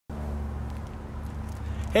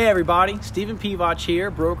Hey everybody, Stephen Pivach here,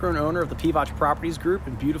 broker and owner of the Pivach Properties Group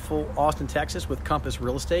in beautiful Austin, Texas with Compass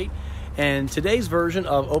Real Estate. And today's version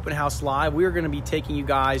of Open House Live, we are going to be taking you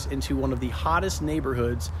guys into one of the hottest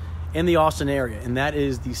neighborhoods in the Austin area, and that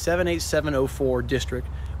is the 78704 district,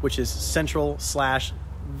 which is central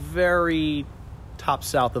 / very top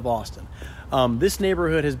south of Austin. This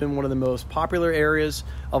neighborhood has been one of the most popular areas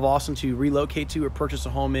of Austin to relocate to or purchase a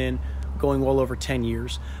home in, going well over 10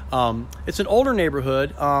 years. It's an older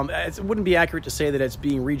neighborhood. It wouldn't be accurate to say that it's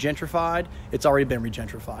being regentrified. It's already been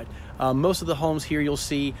regentrified. Most of the homes here you'll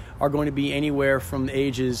see are going to be anywhere from the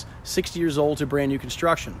ages 60 years old to brand new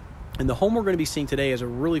construction. And the home we're going to be seeing today is a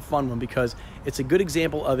really fun one because it's a good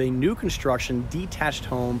example of a new construction detached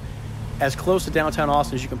home as close to downtown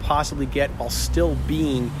Austin as you can possibly get while still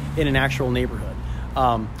being in an actual neighborhood.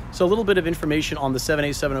 So a little bit of information on the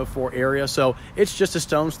 78704 area. So it's just a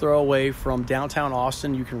stone's throw away from downtown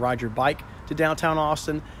Austin. You can ride your bike to downtown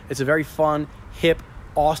Austin. It's a very fun, hip,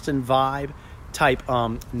 Austin vibe type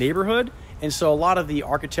neighborhood. And so a lot of the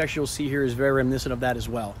architecture you'll see here is very reminiscent of that as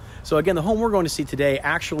well. So again, the home we're going to see today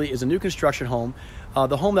actually is a new construction home.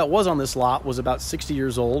 The home that was on this lot was about 60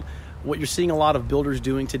 years old. What you're seeing a lot of builders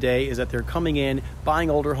doing today is that they're coming in, buying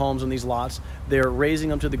older homes on these lots, they're raising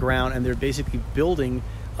them to the ground, and they're basically building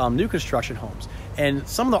new construction homes. And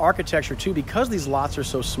some of the architecture too, because these lots are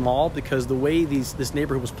so small, because the way this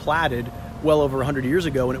neighborhood was platted well over 100 years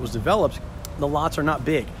ago when it was developed, the lots are not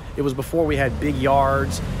big. It was before we had big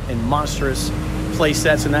yards and monstrous play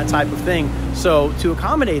sets and that type of thing. So to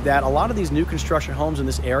accommodate that, a lot of these new construction homes in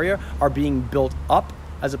this area are being built up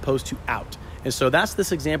as opposed to out. And so that's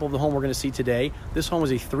this example of the home we're going to see today. This home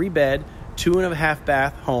is a 3-bed, 2.5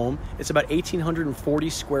 bath home. It's about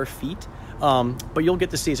 1,840 square feet, but you'll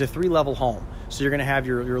get to see it's a 3-level home. So you're going to have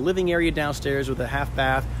your living area downstairs with a half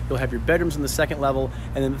bath. You'll have your bedrooms in the 2nd level.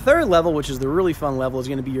 And then the 3rd level, which is the really fun level, is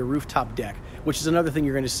going to be your rooftop deck, which is another thing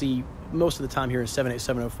you're going to see most of the time here in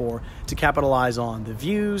 78704 to capitalize on the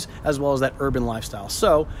views as well as that urban lifestyle.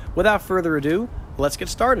 So without further ado, let's get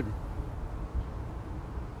started.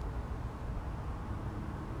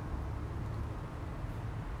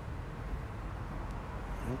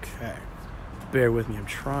 Okay, bear with me. I'm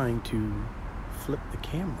trying to flip the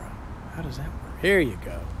camera. How does that work? Here you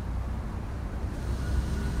go.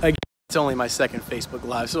 Again, it's only my 2nd Facebook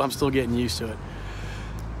Live, so I'm still getting used to it.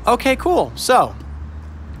 Okay, cool. So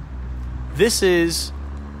this is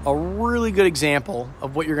a really good example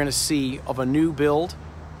of what you're going to see of a new build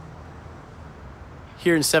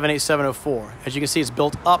here in 78704. As you can see, it's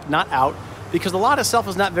built up, not out, because the lot itself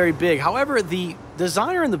is not very big. However, the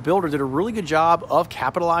designer and the builder did a really good job of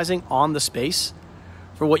capitalizing on the space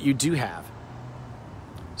for what you do have.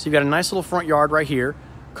 So you've got a nice little front yard right here,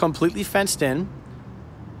 completely fenced in.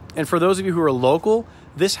 And for those of you who are local,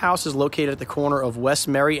 this house is located at the corner of West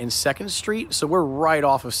Mary and 2nd Street. So we're right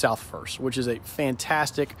off of South First, which is a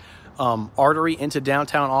fantastic artery into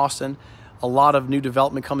downtown Austin. A lot of new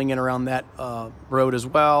development coming in around that road as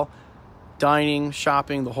well. Dining,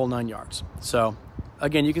 shopping, the whole 9 yards. So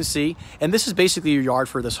again, you can see, and this is basically your yard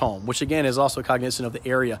for this home, which again is also cognizant of the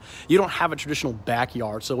area. You don't have a traditional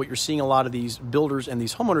backyard. So what you're seeing a lot of these builders and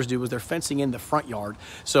these homeowners do is they're fencing in the front yard.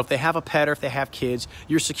 So if they have a pet or if they have kids,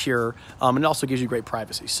 you're secure. And it also gives you great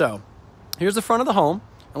privacy. So here's the front of the home,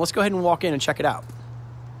 and let's go ahead and walk in and check it out.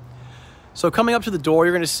 So coming up to the door,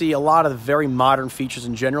 you're going to see a lot of the very modern features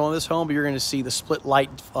in general in this home, but you're going to see the split light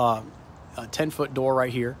 10-foot door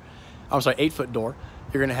right here. I'm sorry, 8-foot door.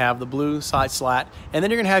 You're going to have the blue side slat, and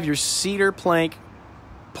then you're going to have your cedar plank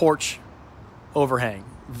porch overhang.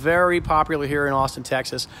 Very popular here in Austin,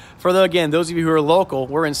 Texas. Again, those of you who are local,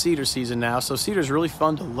 we're in cedar season now, so cedar is really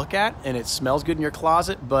fun to look at, and it smells good in your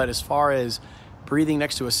closet, but as far as breathing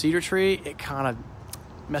next to a cedar tree, it kind of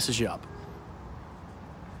messes you up.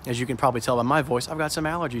 As you can probably tell by my voice, I've got some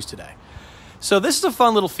allergies today. So this is a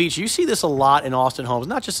fun little feature. You see this a lot in Austin homes,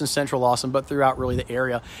 not just in central Austin, but throughout really the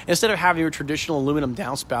area. Instead of having your traditional aluminum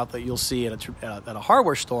downspout that you'll see at a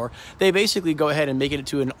hardware store, they basically go ahead and make it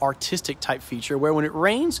into an artistic type feature where when it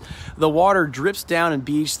rains, the water drips down and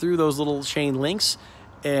beads through those little chain links.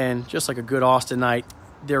 And just like a good Austin night,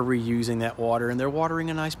 they're reusing that water and they're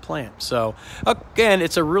watering a nice plant. So again,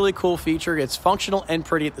 it's a really cool feature. It's functional and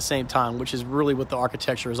pretty at the same time, which is really what the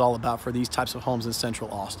architecture is all about for these types of homes in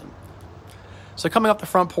central Austin. So coming up the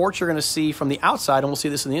front porch, you're going to see from the outside, and we'll see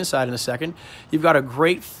this in the inside in a second, you've got a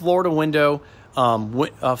great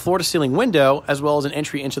floor-to-ceiling window, as well as an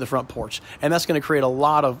entry into the front porch. And that's going to create a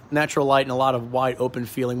lot of natural light and a lot of wide open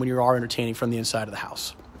feeling when you are entertaining from the inside of the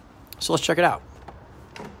house. So let's check it out.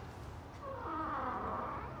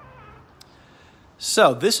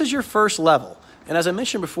 So this is your first level. And as I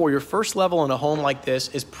mentioned before, your first level in a home like this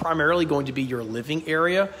is primarily going to be your living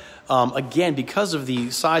area. Again, because of the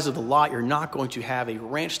size of the lot, you're not going to have a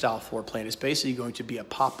ranch-style floor plan. It's basically going to be a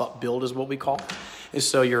pop-up build is what we call it. And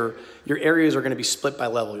so your areas are going to be split by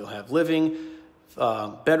level. You'll have living,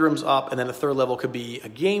 bedrooms up, and then a third level could be a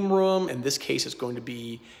game room. In this case, it's going to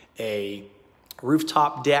be a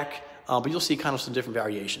rooftop deck, but you'll see kind of some different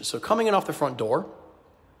variations. So coming in off the front door,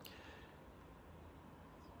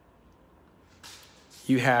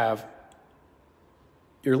 you have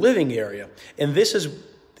your living area. And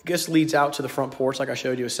this leads out to the front porch like I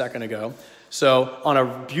showed you a second ago. So on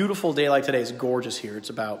a beautiful day like today, it's gorgeous here. It's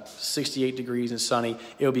about 68 degrees and sunny.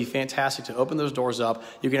 It would be fantastic to open those doors up.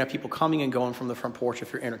 You're gonna have people coming and going from the front porch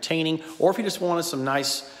if you're entertaining, or if you just wanted some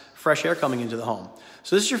nice fresh air coming into the home.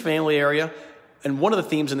 So this is your family area. And one of the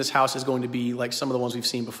themes in this house is going to be like some of the ones we've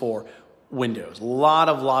seen before, windows. A lot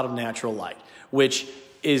of natural light, which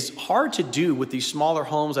is hard to do with these smaller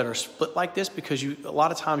homes that are split like this, because a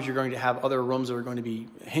lot of times you're going to have other rooms that are going to be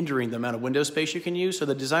hindering the amount of window space you can use. So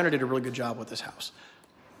the designer did a really good job with this house.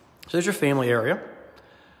 So there's your family area.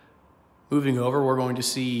 Moving over, we're going to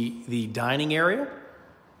see the dining area.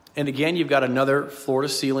 And again, you've got another floor to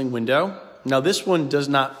ceiling window. Now this one does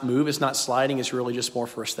not move, it's not sliding, it's really just more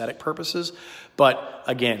for aesthetic purposes. But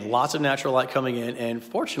again, lots of natural light coming in, and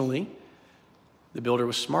fortunately, the builder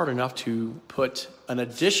was smart enough to put an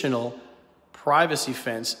additional privacy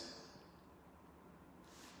fence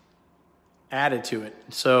added to it.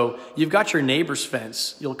 So you've got your neighbor's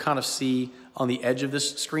fence. You'll kind of see on the edge of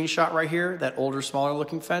this screenshot right here, that older, smaller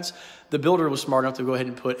looking fence. The builder was smart enough to go ahead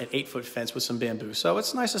and put an 8-foot fence with some bamboo. So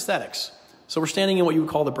it's nice aesthetics. So we're standing in what you would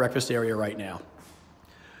call the breakfast area right now.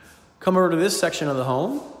 Come over to this section of the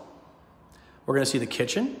home. We're going to see the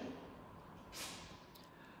kitchen.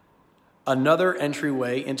 Another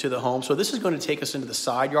entryway into the home. So this is going to take us into the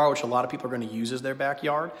side yard, which a lot of people are going to use as their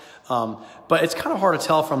backyard. But it's kind of hard to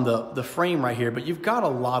tell from the frame right here, but you've got a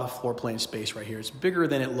lot of floor plan space right here. It's bigger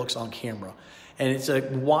than it looks on camera. And it's a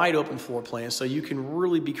wide open floor plan, so you can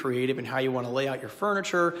really be creative in how you want to lay out your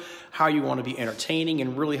furniture, how you want to be entertaining,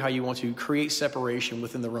 and really how you want to create separation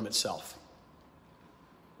within the room itself.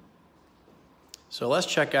 So let's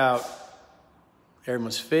check out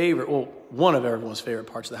everyone's favorite, well, one of everyone's favorite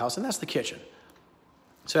parts of the house, and that's the kitchen.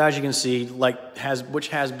 So as you can see, which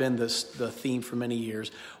has been the theme for many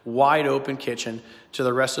years, wide open kitchen to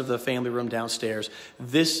the rest of the family room downstairs.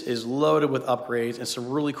 This is loaded with upgrades and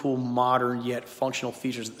some really cool modern yet functional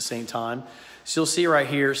features at the same time. So you'll see right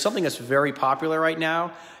here, something that's very popular right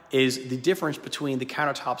now is the difference between the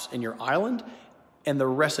countertops in your island and the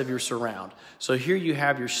rest of your surround. So here you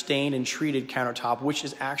have your stained and treated countertop, which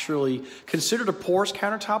is actually considered a porous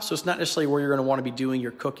countertop. So it's not necessarily where you're going to want to be doing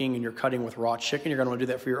your cooking and your cutting with raw chicken. You're going to want to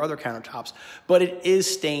do that for your other countertops, but it is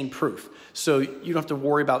stain proof. So you don't have to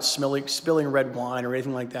worry about spilling red wine or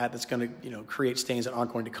anything like that that's going to create stains that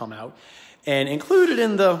aren't going to come out. And included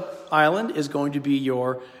in the island is going to be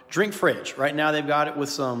your drink fridge. Right now they've got it with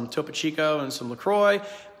some Topo Chico and some LaCroix.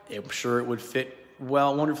 I'm sure it would fit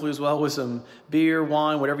wonderfully as well with some beer,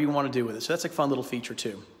 wine, whatever you want to do with it. So that's a fun little feature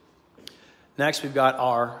too. Next, we've got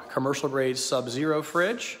our commercial grade Sub-Zero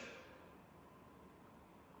fridge.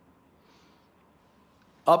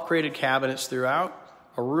 Upgraded cabinets throughout.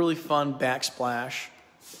 A really fun backsplash.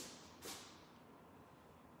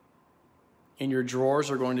 In your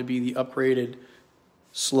drawers are going to be the upgraded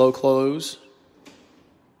slow close.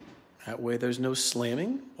 That way there's no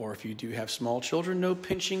slamming, or if you do have small children, no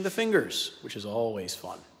pinching the fingers, which is always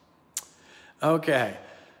fun. Okay,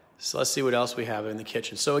 so let's see what else we have in the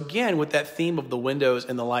kitchen. So again, with that theme of the windows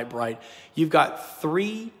and the light bright, you've got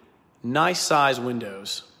 3 nice size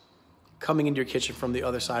windows coming into your kitchen from the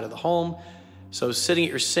other side of the home. So sitting at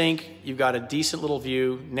your sink, you've got a decent little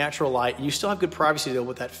view, natural light. You still have good privacy though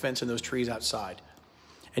with that fence and those trees outside.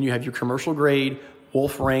 And you have your commercial grade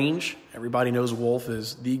Wolf range. Everybody knows Wolf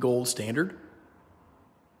is the gold standard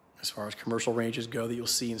as far as commercial ranges go that you'll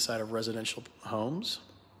see inside of residential homes.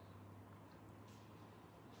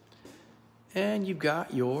 And you've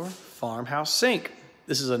got your farmhouse sink.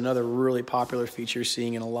 This is another really popular feature you're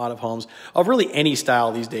seeing in a lot of homes of really any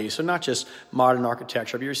style these days. So not just modern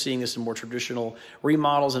architecture, but you're seeing this in more traditional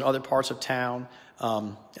remodels in other parts of town,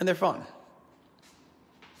 and they're fun.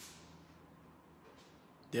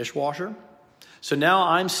 Dishwasher. So now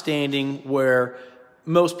I'm standing where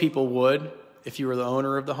most people would. If you were the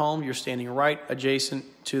owner of the home, you're standing right adjacent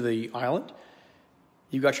to the island.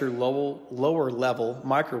 You've got your lower level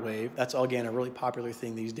microwave. That's, again, a really popular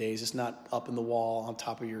thing these days. It's not up in the wall on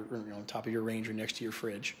top of your range or next to your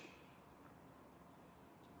fridge.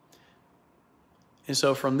 And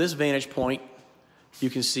so from this vantage point, you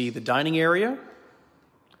can see the dining area,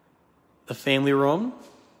 the family room,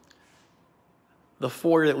 the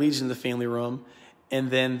foyer that leads into the family room, and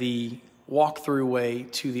then the walk-through way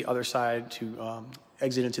to the other side to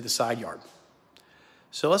exit into the side yard.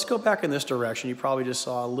 So let's go back in this direction. You probably just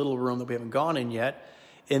saw a little room that we haven't gone in yet.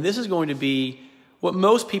 And this is going to be what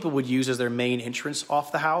most people would use as their main entrance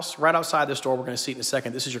off the house. Right outside this door, we're going to see it in a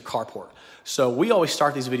second, this is your carport. So we always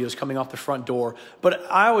start these videos coming off the front door, but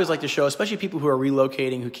I always like to show, especially people who are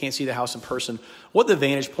relocating, who can't see the house in person, what the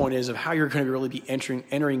vantage point is of how you're going to really be entering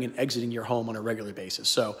and exiting your home on a regular basis.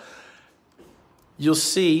 So you'll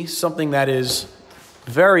see something that is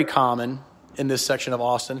very common in this section of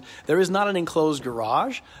Austin. There is not an enclosed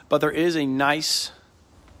garage, but there is a nice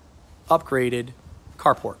upgraded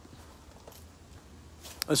carport.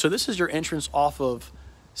 And so this is your entrance off of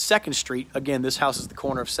 2nd Street. Again, this house is the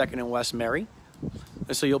corner of 2nd and West Mary.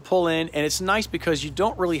 And so you'll pull in, and it's nice because you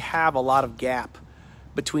don't really have a lot of gap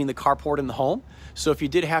between the carport and the home. So if you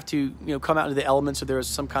did have to, come out into the elements, if there was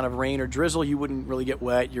some kind of rain or drizzle, you wouldn't really get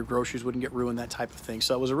wet, your groceries wouldn't get ruined, that type of thing.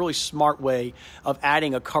 So it was a really smart way of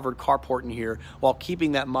adding a covered carport in here while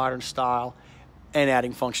keeping that modern style and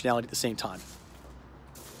adding functionality at the same time.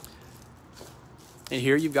 And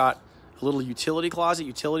here you've got a little utility closet,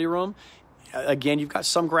 utility room. Again, you've got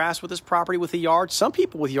some grass with this property with a yard. Some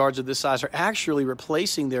people with yards of this size are actually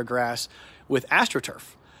replacing their grass with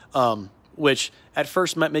AstroTurf, which at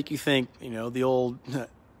first might make you think, the old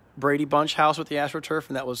Brady Bunch house with the AstroTurf,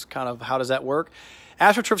 and that was kind of, how does that work?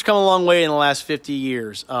 AstroTurf's come a long way in the last 50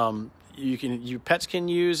 years. Your pets can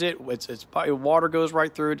use it. It's water goes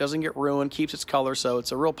right through. It doesn't get ruined, keeps its color. So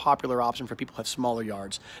it's a real popular option for people who have smaller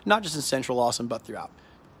yards, not just in Central Austin, but throughout.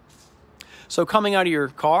 So coming out of your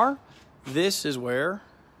car, this is where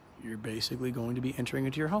you're basically going to be entering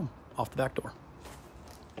into your home off the back door.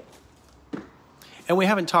 And we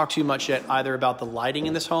haven't talked too much yet either about the lighting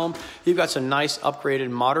in this home. You've got some nice upgraded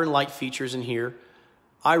modern light features in here.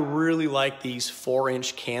 I really like these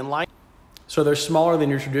 4-inch can lights. So they're smaller than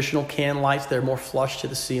your traditional can lights. They're more flush to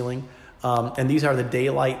the ceiling. And these are the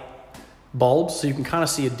daylight bulbs. So you can kind of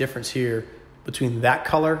see a difference here between that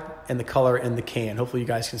color and the color in the can. Hopefully you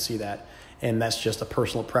guys can see that. And that's just a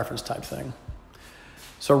personal preference type thing.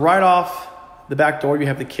 So right off the back door, you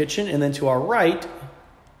have the kitchen. And then to our right,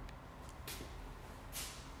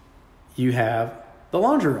 you have the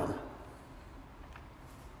laundry room.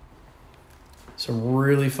 Some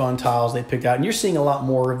really fun tiles they picked out. And you're seeing a lot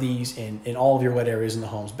more of these in all of your wet areas in the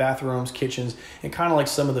homes. Bathrooms, kitchens, and kind of like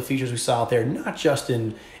some of the features we saw out there, not just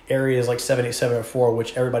in areas like 78704,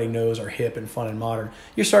 which everybody knows are hip and fun and modern.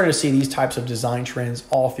 You're starting to see these types of design trends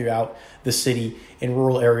all throughout the city in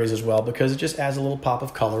rural areas as well, because it just adds a little pop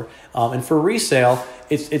of color. And for resale,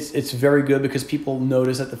 it's very good because people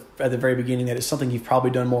notice at the very beginning that it's something you've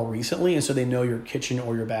probably done more recently, and so they know your kitchen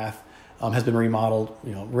or your bath has been remodeled,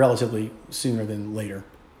 relatively sooner than later.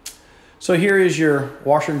 So here is your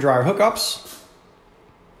washer and dryer hookups.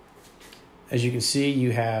 As you can see,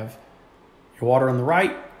 you have your water on the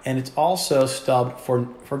right, and it's also stubbed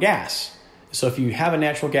for gas. So if you have a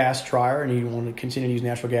natural gas dryer and you want to continue to use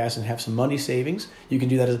natural gas and have some money savings, you can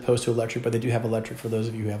do that as opposed to electric, but they do have electric for those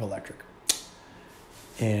of you who have electric.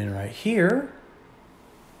 And right here,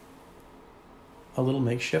 a little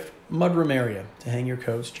makeshift mudroom area to hang your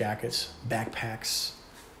coats, jackets, backpacks,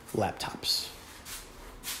 laptops.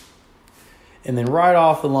 And then right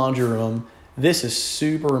off the laundry room, this is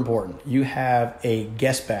super important. You have a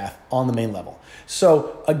guest bath on the main level.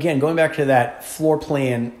 So again, going back to that floor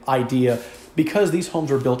plan idea, because these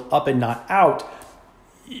homes are built up and not out,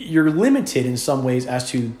 you're limited in some ways as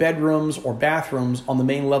to bedrooms or bathrooms on the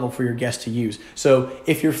main level for your guests to use. So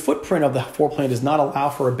if your footprint of the floor plan does not allow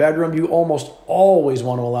for a bedroom, you almost always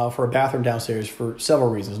want to allow for a bathroom downstairs for several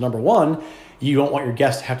reasons. Number one, you don't want your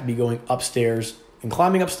guests to have to be going upstairs and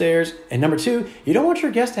climbing upstairs. And number two, you don't want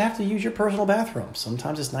your guests to have to use your personal bathroom.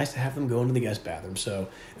 Sometimes it's nice to have them go into the guest bathroom. So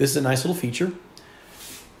this is a nice little feature.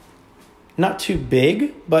 Not too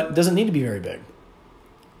big, but doesn't need to be very big.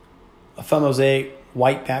 A faux mosaic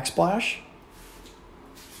white backsplash.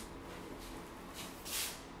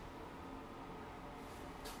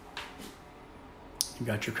 You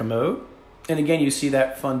got your commode. And again, you see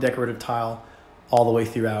that fun decorative tile all the way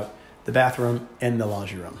throughout the bathroom and the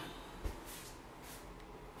laundry room.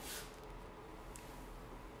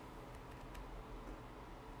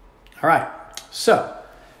 All right, so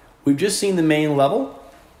we've just seen the main level.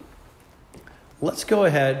 Let's go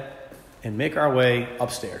ahead and make our way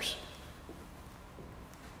upstairs.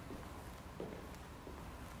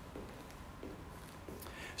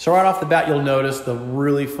 So right off the bat, you'll notice the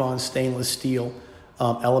really fun stainless steel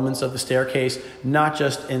elements of the staircase, not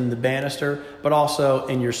just in the banister, but also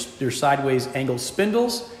in your sideways angled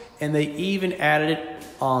spindles And they even added it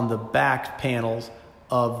on the back panels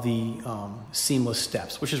of the seamless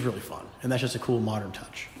steps, which is really fun. And that's just a cool modern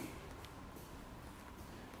touch.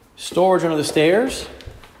 Storage under the stairs,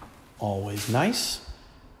 always nice.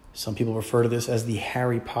 Some people refer to this as the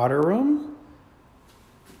Harry Potter room.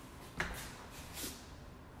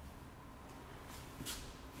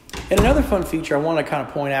 And another fun feature I want to kind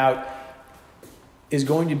of point out is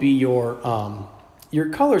going to be your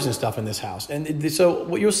colors and stuff in this house. And so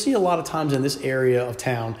what you'll see a lot of times in this area of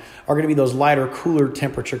town are going to be those lighter, cooler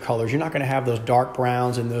temperature colors. You're not going to have those dark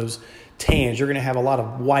browns and those tans. You're going to have a lot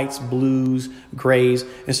of whites, blues, grays.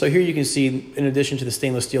 And so here you can see, in addition to the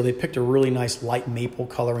stainless steel, they picked a really nice light maple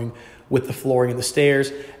coloring with the flooring and the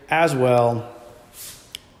stairs, as well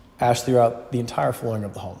as throughout the entire flooring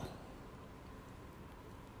of the home.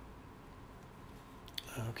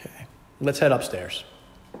 Okay, let's head upstairs.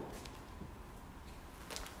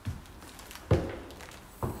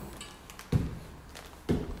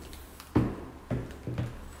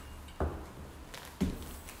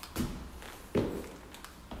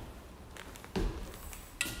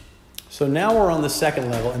 So now we're on the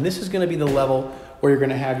second level, and this is going to be the level where you're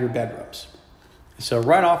going to have your bedrooms. So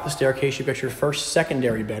right off the staircase, you've got your first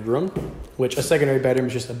secondary bedroom, which a secondary bedroom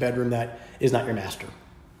is just a bedroom that is not your master.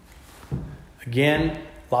 Again,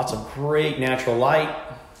 lots of great natural light.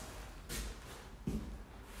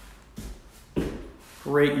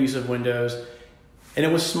 Great use of windows. And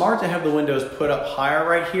it was smart to have the windows put up higher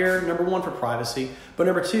right here, number one, for privacy, but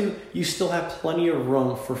number two, you still have plenty of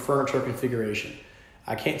room for furniture configuration.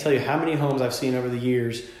 I can't tell you how many homes I've seen over the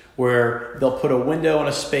years where they'll put a window in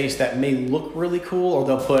a space that may look really cool, or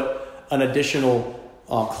they'll put an additional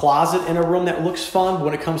closet in a room that looks fun. But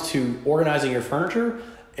when it comes to organizing your furniture,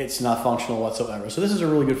 it's not functional whatsoever. So this is a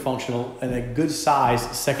really good functional and a good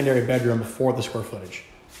sized secondary bedroom for the square footage.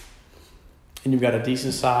 And you've got a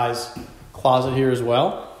decent sized closet here as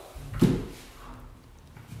well.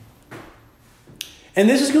 And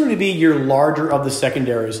this is going to be your larger of the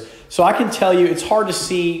secondaries. So I can tell you, it's hard to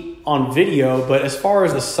see on video, but as far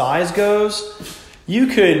as the size goes, you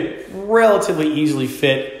could relatively easily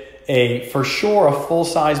fit for sure, a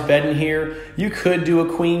full-size bed in here. You could do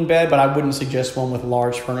a queen bed, but I wouldn't suggest one with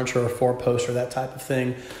large furniture or four-post or that type of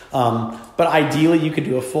thing. But ideally, you could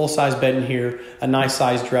do a full-size bed in here, a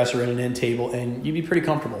nice-sized dresser and an end table, and you'd be pretty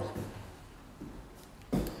comfortable.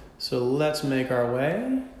 So let's make our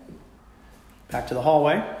way back to the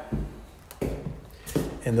hallway.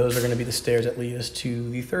 And those are going to be the stairs that lead us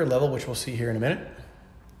to the third level, which we'll see here in a minute.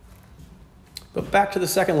 But back to the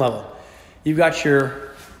second level. You've got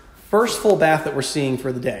your first full bath that we're seeing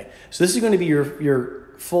for the day. So this is going to be your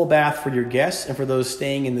full bath for your guests and for those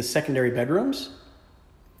staying in the secondary bedrooms.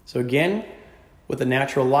 So again, with the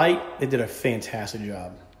natural light, they did a fantastic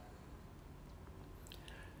job.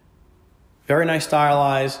 Very nice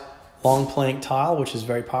stylized long plank tile, which is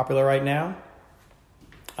very popular right now.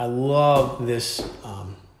 I love this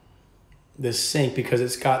sink because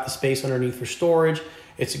it's got the space underneath for storage.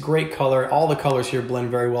 It's a great color. All the colors here blend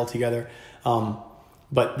very well together.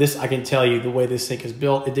 But this, I can tell you, the way this sink is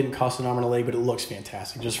built, it didn't cost an arm and a leg, but it looks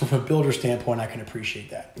fantastic. Just from a builder standpoint, I can appreciate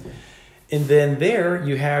that. And then there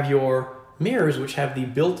you have your mirrors, which have the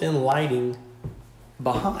built-in lighting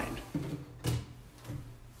behind.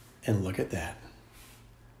 And look at that.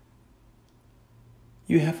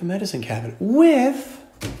 You have a medicine cabinet with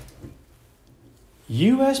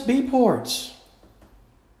USB ports.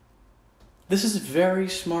 This is very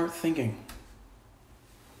smart thinking,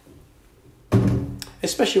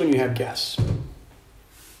 especially when you have guests.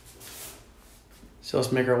 So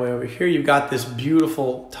let's make our way over here. You've got this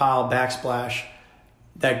beautiful tile backsplash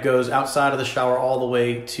that goes outside of the shower all the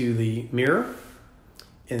way to the mirror.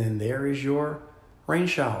 And then there is your rain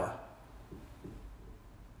shower.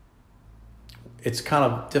 It's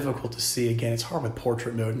kind of difficult to see. Again, it's hard with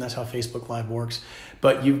portrait mode, and that's how Facebook Live works.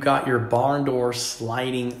 But you've got your barn door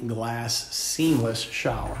sliding glass seamless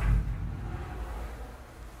shower.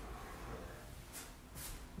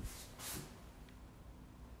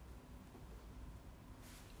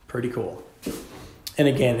 Pretty cool. And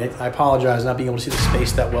again, I apologize not being able to see the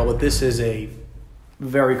space that well, but this is a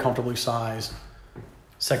very comfortably sized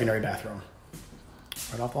secondary bathroom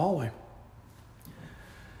right off the hallway.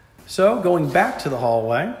 So going back to the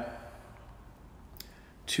hallway,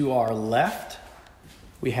 to our left,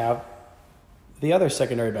 we have the other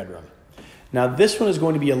secondary bedroom. Now this one is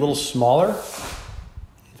going to be a little smaller.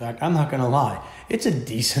 In fact, I'm not going to lie. It's a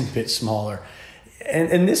decent bit smaller.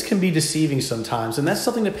 And this can be deceiving sometimes. And that's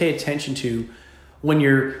something to pay attention to when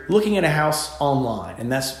you're looking at a house online. And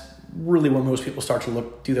that's really when most people start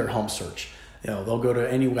to do their home search. They'll go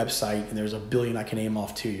to any website, and there's a billion I can name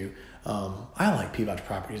off to you. I like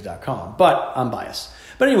pivachproperties.com, but I'm biased.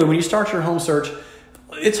 But anyway, when you start your home search,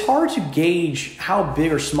 it's hard to gauge how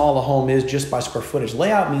big or small the home is just by square footage.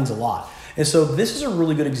 Layout means a lot. And so this is a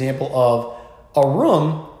really good example of a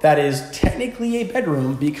room that is technically a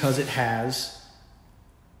bedroom because it has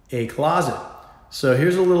a closet. So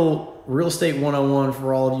here's a little real estate 101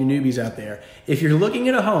 for all of you newbies out there. If you're looking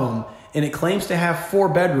at a home and it claims to have 4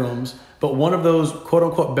 bedrooms, but one of those quote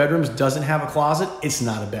unquote bedrooms doesn't have a closet, it's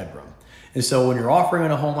not a bedroom. And so when you're offering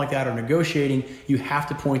in a home like that or negotiating, you have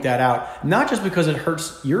to point that out, not just because it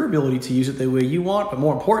hurts your ability to use it the way you want, but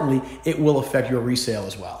more importantly, it will affect your resale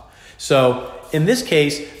as well. So in this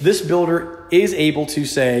case, this builder is able to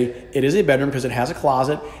say it is a bedroom because it has a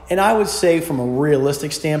closet. And I would say from a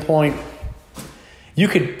realistic standpoint, you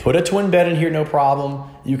could put a twin bed in here, no problem.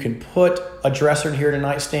 You can put a dresser in here and a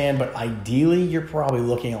nightstand, but ideally you're probably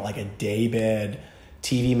looking at like a day bed,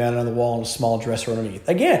 TV mounted on the wall, and a small dresser underneath.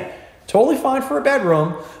 Again, totally fine for a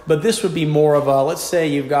bedroom, but this would be more of a, let's say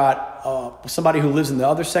you've got somebody who lives in the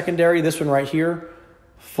other secondary, this one right here,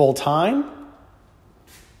 full time.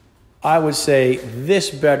 I would say this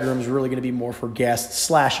bedroom is really going to be more for guests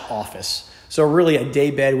 / office. So really a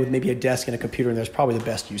day bed with maybe a desk and a computer, and there's probably the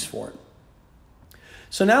best use for it.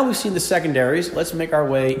 So now we've seen the secondaries. Let's make our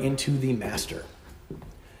way into the master.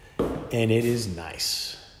 And it is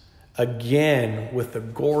nice. Again, with the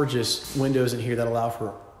gorgeous windows in here that allow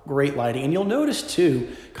for great lighting. And you'll notice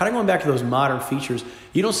too, kind of going back to those modern features,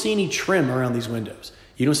 you don't see any trim around these windows.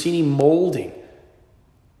 You don't see any molding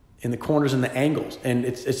in the corners and the angles. And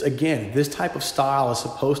it's again, this type of style is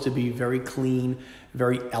supposed to be very clean,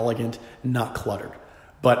 very elegant, not cluttered.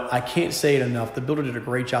 But I can't say it enough. The builder did a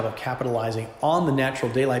great job of capitalizing on the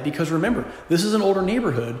natural daylight because remember, this is an older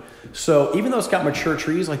neighborhood. So even though it's got mature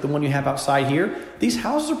trees like the one you have outside here, these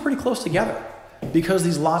houses are pretty close together because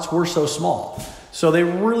these lots were so small. So they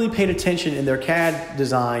really paid attention in their CAD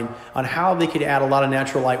design on how they could add a lot of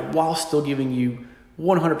natural light while still giving you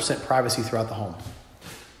 100% privacy throughout the home.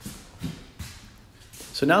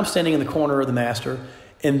 So now I'm standing in the corner of the master,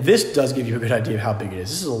 and this does give you a good idea of how big it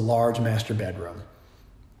is. This is a large master bedroom.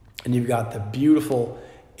 And you've got the beautiful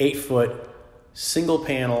 8-foot single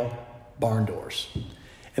panel barn doors.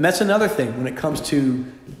 And that's another thing when it comes to,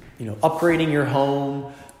 upgrading your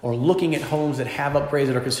home or looking at homes that have upgrades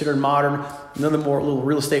that are considered modern. Another more little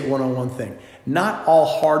real estate 101 thing. Not all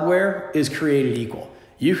hardware is created equal.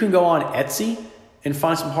 You can go on Etsy and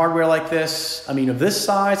find some hardware like this. Of this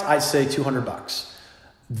size, I'd say $200.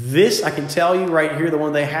 This, I can tell you right here, the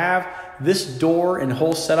one they have, this door and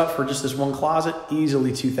whole setup for just this one closet,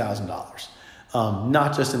 easily $2,000.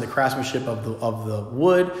 Not just in the craftsmanship of the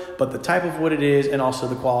wood, but the type of wood it is and also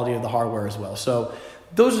the quality of the hardware as well. So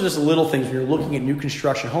those are just little things when you're looking at new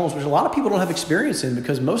construction homes, which a lot of people don't have experience in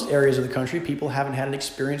because most areas of the country, people haven't had an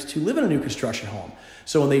experience to live in a new construction home.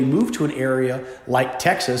 So when they move to an area like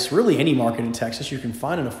Texas, really any market in Texas, you can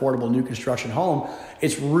find an affordable new construction home.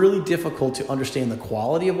 It's really difficult to understand the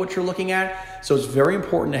quality of what you're looking at. So it's very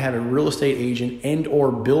important to have a real estate agent and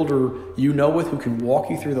or builder with who can walk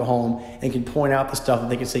you through the home and can point out the stuff that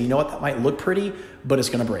they can say, that might look pretty, but it's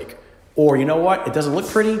going to break. Or it doesn't look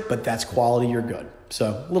pretty, but that's quality, you're good.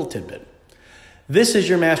 So a little tidbit. This is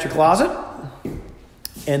your master closet.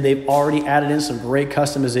 And they've already added in some great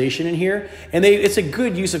customization in here. And it's a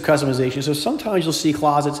good use of customization. So sometimes you'll see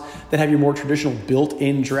closets that have your more traditional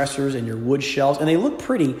built-in dressers and your wood shelves. And they look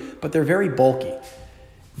pretty, but they're very bulky.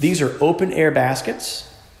 These are open air baskets.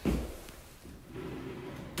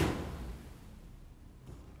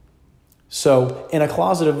 So in a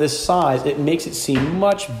closet of this size, it makes it seem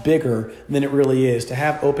much bigger than it really is. To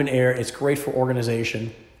have open air, it's great for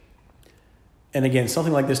organization. And again,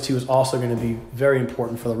 something like this too is also going to be very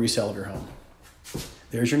important for the resale of your home.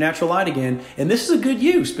 There's your natural light again. And this is a good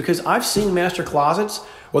use because I've seen master closets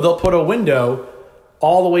where they'll put a window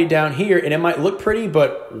all the way down here and it might look pretty,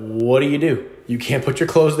 but what do? You can't put your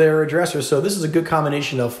clothes there or a dresser. So this is a good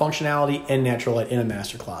combination of functionality and natural light in a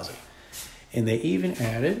master closet. And they even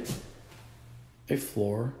added a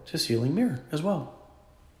floor to ceiling mirror as well.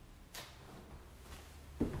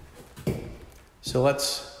 So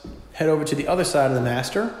let's head over to the other side of the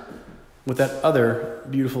master with that other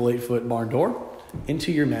beautiful 8-foot barn door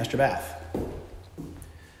into your master bath.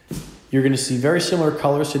 You're going to see very similar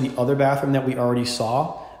colors to the other bathroom that we already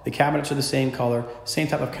saw. The cabinets are the same color, same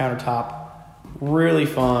type of countertop. Really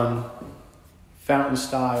fun, fountain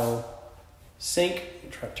style sink. I'll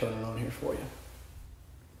try to turn it on here for you.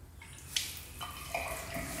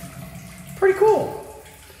 Pretty cool.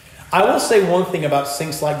 I will say one thing about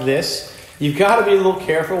sinks like this. You've got to be a little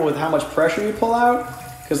careful with how much pressure you pull out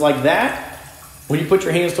because like that, when you put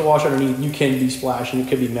your hands to wash underneath, you can be splashing. It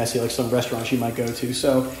could be messy, like some restaurants you might go to.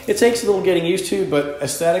 So it takes a little getting used to, but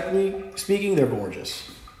aesthetically speaking, they're gorgeous.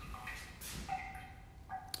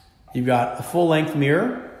 You've got a full-length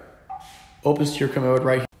mirror, opens to your commode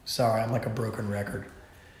right here. Sorry, I'm like a broken record.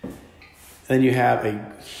 And then you have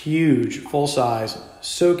a huge, full-size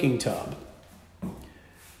soaking tub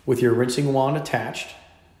with your rinsing wand attached.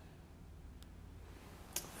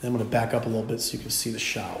 Then I'm going to back up a little bit so you can see the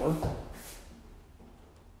shower.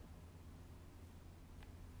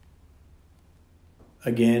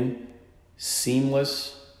 Again,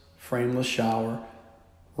 seamless, frameless shower.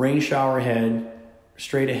 Rain shower head.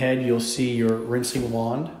 Straight ahead, you'll see your rinsing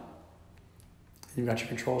wand. You've got your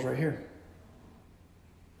controls right here.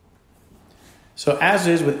 So as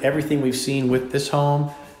is with everything we've seen with this home,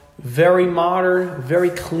 very modern, very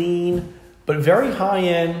clean, but very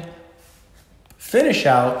high-end finish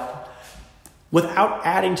out without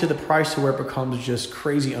adding to the price to where it becomes just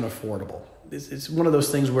crazy unaffordable. It's one of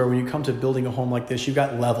those things where when you come to building a home like this, you've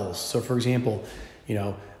got levels. So for example,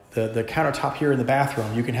 the countertop here in the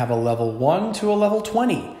bathroom, you can have a level 1 to a level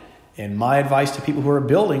 20. And my advice to people who are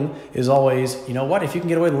building is always, you know what, if you can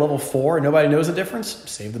get away with level 4 and nobody knows the difference,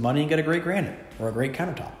 save the money and get a great granite or a great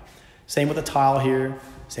countertop. Same with the tile here,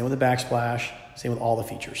 same with the backsplash, same with all the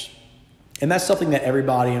features. And that's something that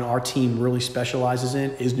everybody in our team really specializes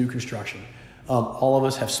in, is new construction. All of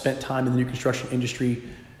us have spent time in the new construction industry,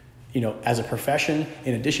 as a profession,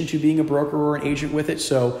 in addition to being a broker or an agent with it.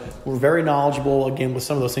 So we're very knowledgeable, again, with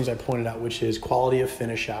some of those things I pointed out, which is quality of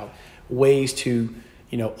finish out, ways to,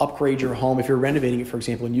 upgrade your home if you're renovating it, for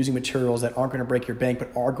example, and using materials that aren't going to break your bank, but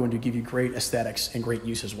are going to give you great aesthetics and great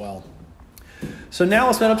use as well. So now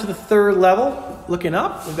let's move up to the third level. Looking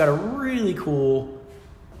up, we've got a really cool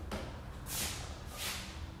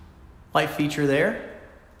light feature there.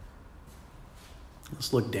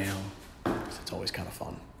 Let's look down, because it's always kind of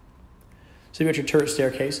fun. So you've got your turret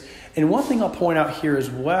staircase. And one thing I'll point out here as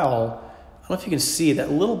well, I don't know if you can see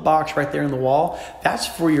that little box right there in the wall, that's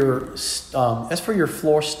for your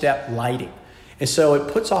floor step lighting. And so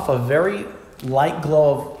it puts off a very light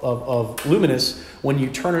glow of luminous when you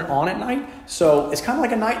turn it on at night. So it's kind of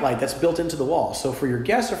like a night light that's built into the wall. So for your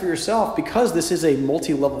guests or for yourself, because this is a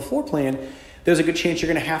multi-level floor plan, there's a good chance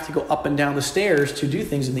you're going to have to go up and down the stairs to do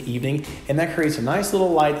things in the evening. And that creates a nice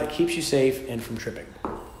little light that keeps you safe and from tripping.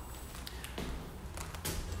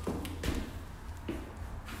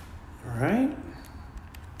 Right.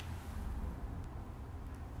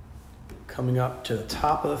 Coming up to the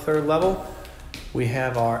top of the third level, we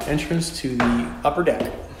have our entrance to the upper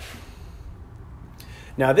deck.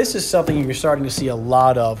 Now, this is something you're starting to see a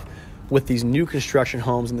lot of with these new construction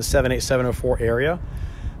homes in the 78704 area.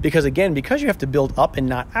 Because again, because you have to build up and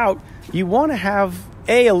not out, you want to have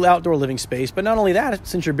an outdoor living space. But not only that,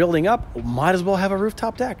 since you're building up, might as well have a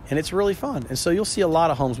rooftop deck. And it's really fun. And so you'll see a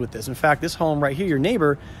lot of homes with this. In fact, this home right here, your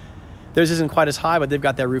neighbor, theirs isn't quite as high, but they've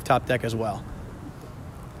got that rooftop deck as well.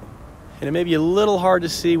 And it may be a little hard to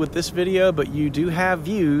see with this video, but you do have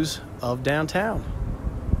views of downtown.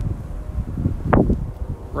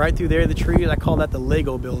 Right through there, the trees, I call that the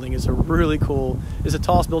Lego building. It's the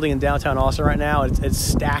tallest building in downtown Austin right now. It's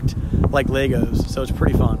stacked like Legos, so it's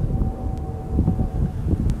pretty fun.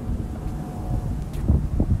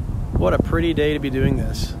 What a pretty day to be doing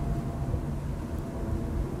this.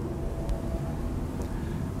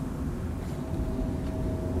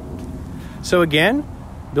 So again,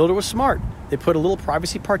 builder was smart. They put a little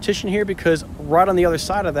privacy partition here because right on the other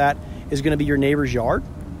side of that is going to be your neighbor's yard.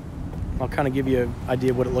 I'll kind of give you an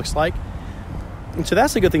idea of what it looks like. And so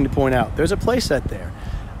that's a good thing to point out. There's a play set there.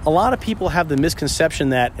 A lot of people have the misconception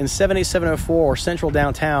that in 78704 or central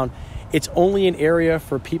downtown, it's only an area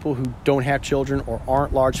for people who don't have children or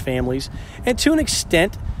aren't large families. And to an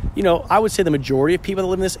extent, I would say the majority of people that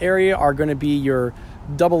live in this area are going to be your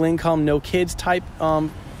double income, no kids type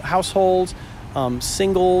households,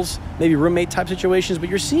 singles, maybe roommate type situations, but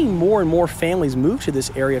you're seeing more and more families move to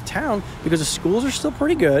this area of town because the schools are still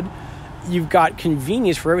pretty good. You've got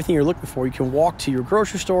convenience for everything you're looking for. You can walk to your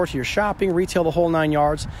grocery store, to your shopping, retail, the whole 9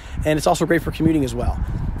 yards, and it's also great for commuting as well.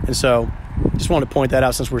 And so just wanted to point that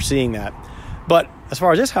out since we're seeing that. But as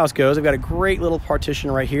far as this house goes, I've got a great little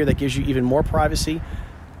partition right here that gives you even more privacy.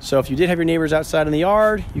 So if you did have your neighbors outside in the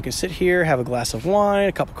yard, you can sit here, have a glass of wine,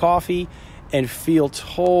 a cup of coffee, and feel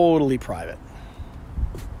totally private.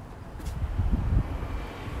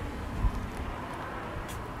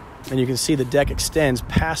 And you can see the deck extends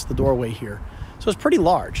past the doorway here. So it's pretty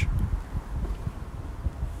large.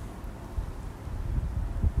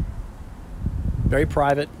 Very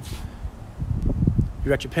private. You've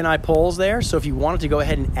got your pin-eye poles there. So if you wanted to go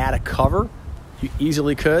ahead and add a cover, You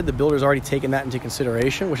easily could. The builder's already taken that into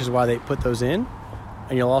consideration, which is why they put those in.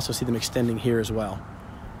 And you'll also see them extending here as well.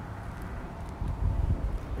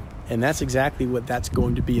 And that's exactly what that's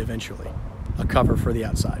going to be eventually, a cover for the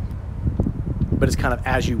outside. But it's kind of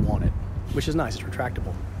as you want it, which is nice. It's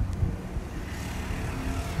retractable.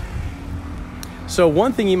 So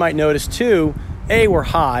one thing you might notice too, we're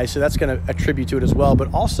high, so that's going to attribute to it as well.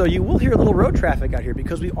 But also you will hear a little road traffic out here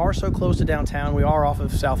because we are so close to downtown. We are off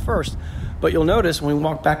of South First. But you'll notice when we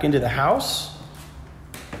walk back into the house,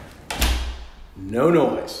 no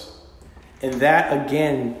noise. And that,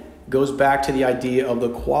 again, goes back to the idea of the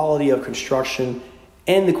quality of construction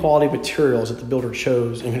and the quality of materials that the builder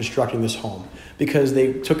chose in constructing this home. Because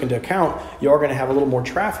they took into account you are going to have a little more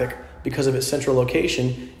traffic because of its central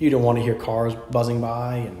location. You don't want to hear cars buzzing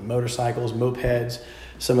by and motorcycles, mopeds,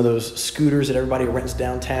 some of those scooters that everybody rents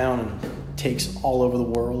downtown and takes all over the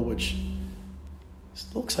world, which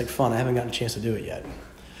looks like fun. I haven't gotten a chance to do it yet.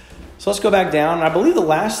 So let's go back down. And I believe the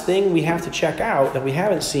last thing we have to check out that we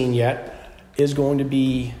haven't seen yet is going to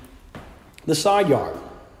be the side yard.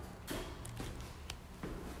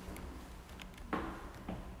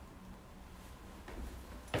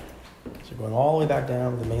 So going all the way back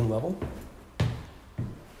down to the main level.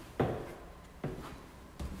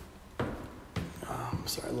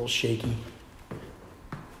 Sorry, a little shaky.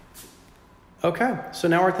 Okay, so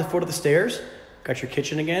now we're at the foot of the stairs. Got your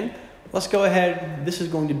kitchen again. Let's go ahead. This is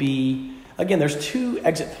going to be, again, there's two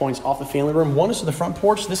exit points off the family room. One is to the front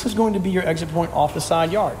porch. This is going to be your exit point off the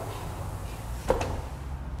side yard.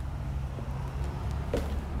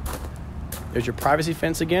 There's your privacy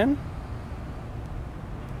fence again.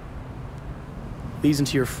 Leads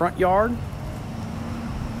into your front yard.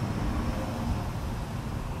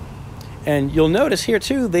 And you'll notice here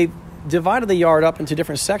too, they've divided the yard up into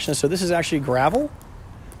different sections. So this is actually gravel.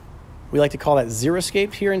 We like to call that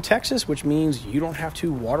xeriscape here in Texas, which means you don't have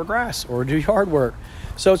to water grass or do yard work.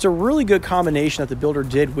 So it's a really good combination that the builder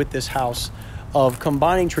did with this house of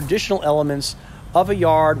combining traditional elements of a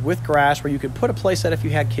yard with grass where you could put a place that if you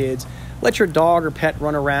had kids, let your dog or pet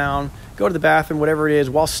run around, go to the bathroom, whatever it is,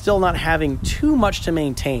 while still not having too much to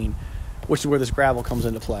maintain, which is where this gravel comes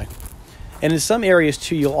into play. And in some areas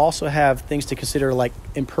too, you'll also have things to consider like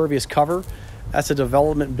impervious cover. That's a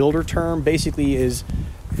development builder term. Basically is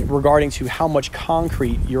regarding to how much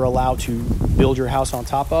concrete you're allowed to build your house on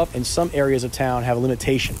top of. And some areas of town have a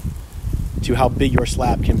limitation to how big your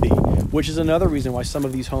slab can be, which is another reason why some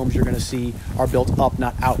of these homes you're going to see are built up,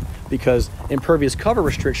 not out, because impervious cover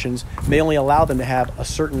restrictions may only allow them to have a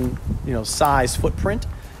certain, size footprint.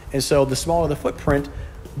 And so the smaller the footprint,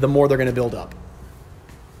 the more they're going to build up.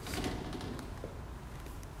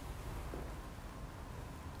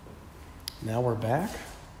 Now we're back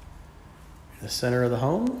in the center of the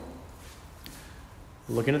home,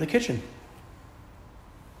 looking at the kitchen.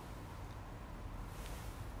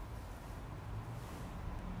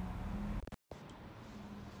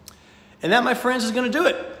 And that, my friends, is going to do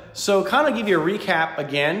it. So kind of give you a recap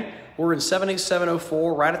again. We're in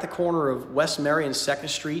 78704, right at the corner of West Mary and 2nd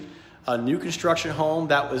Street. A new construction home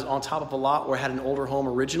that was on top of a lot where it had an older home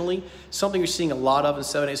originally. Something you're seeing a lot of in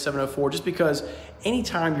 78704, just because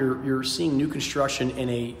anytime you're seeing new construction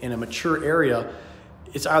in a mature area,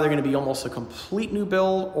 it's either going to be almost a complete new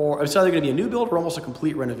build, or it's either going to be a new build or almost a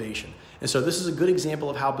complete renovation. And so this is a good example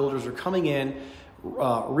of how builders are coming in,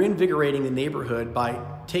 reinvigorating the neighborhood by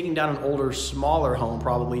taking down an older, smaller home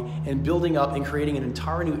probably, and building up and creating an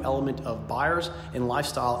entire new element of buyers and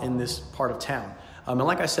lifestyle in this part of town. And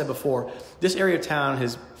like I said before, this area of town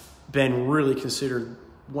has been really considered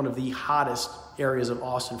one of the hottest areas of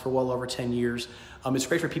Austin for well over 10 years. It's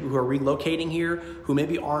great for people who are relocating here, who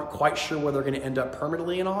maybe aren't quite sure where they're going to end up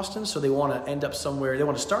permanently in Austin. So they want to end up somewhere, they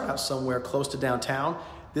want to start out somewhere close to downtown.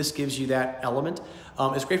 This gives you that element.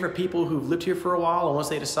 It's great for people who've lived here for a while, and once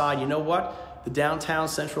they decide, you know what, the downtown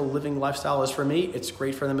central living lifestyle is for me, it's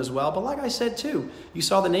great for them as well. But like I said too, you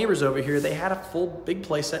saw the neighbors over here, they had a full big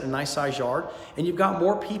place set in a nice size yard, and you've got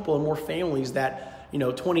more people and more families that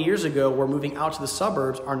 20 years ago were moving out to the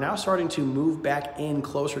suburbs are now starting to move back in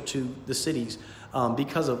closer to the cities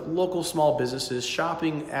because of local small businesses,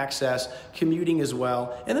 shopping access, commuting as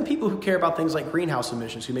well. And then people who care about things like greenhouse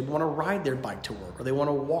emissions, who maybe want to ride their bike to work, or they want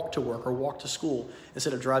to walk to work or walk to school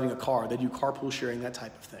instead of driving a car. They do carpool sharing, that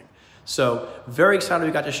type of thing. So very excited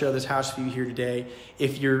we got to show this house for you here today.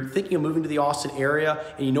 If you're thinking of moving to the Austin area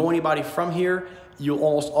and you know anybody from here, you'll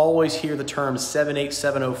almost always hear the term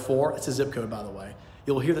 78704. It's a zip code, by the way.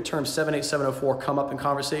 You'll hear the term 78704 come up in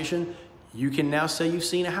conversation. You can now say you've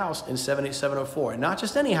seen a house in 78704. And not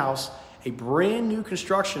just any house, a brand new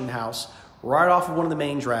construction house right off of one of the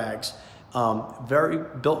main drags.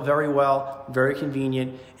 Built very well, very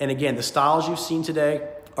convenient. And again, the styles you've seen today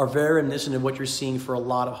are very reminiscent of what you're seeing for a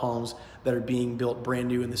lot of homes that are being built brand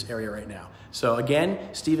new in this area right now. So again,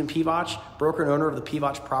 Stephen Pivach, broker and owner of the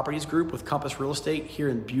Pivach Properties Group with Compass Real Estate here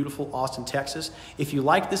in beautiful Austin, Texas. If you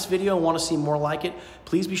like this video and want to see more like it,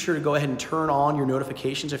 please be sure to go ahead and turn on your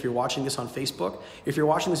notifications if you're watching this on Facebook. If you're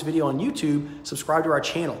watching this video on YouTube, subscribe to our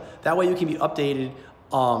channel. That way you can be updated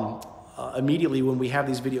immediately when we have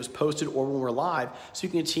these videos posted or when we're live, so you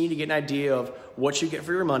can continue to get an idea of what you get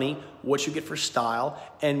for your money, what you get for style,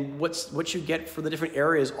 and what you get for the different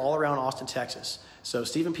areas all around Austin, Texas. So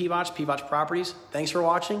Stephen Pivach, Pivach Properties, thanks for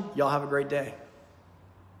watching. Y'all have a great day.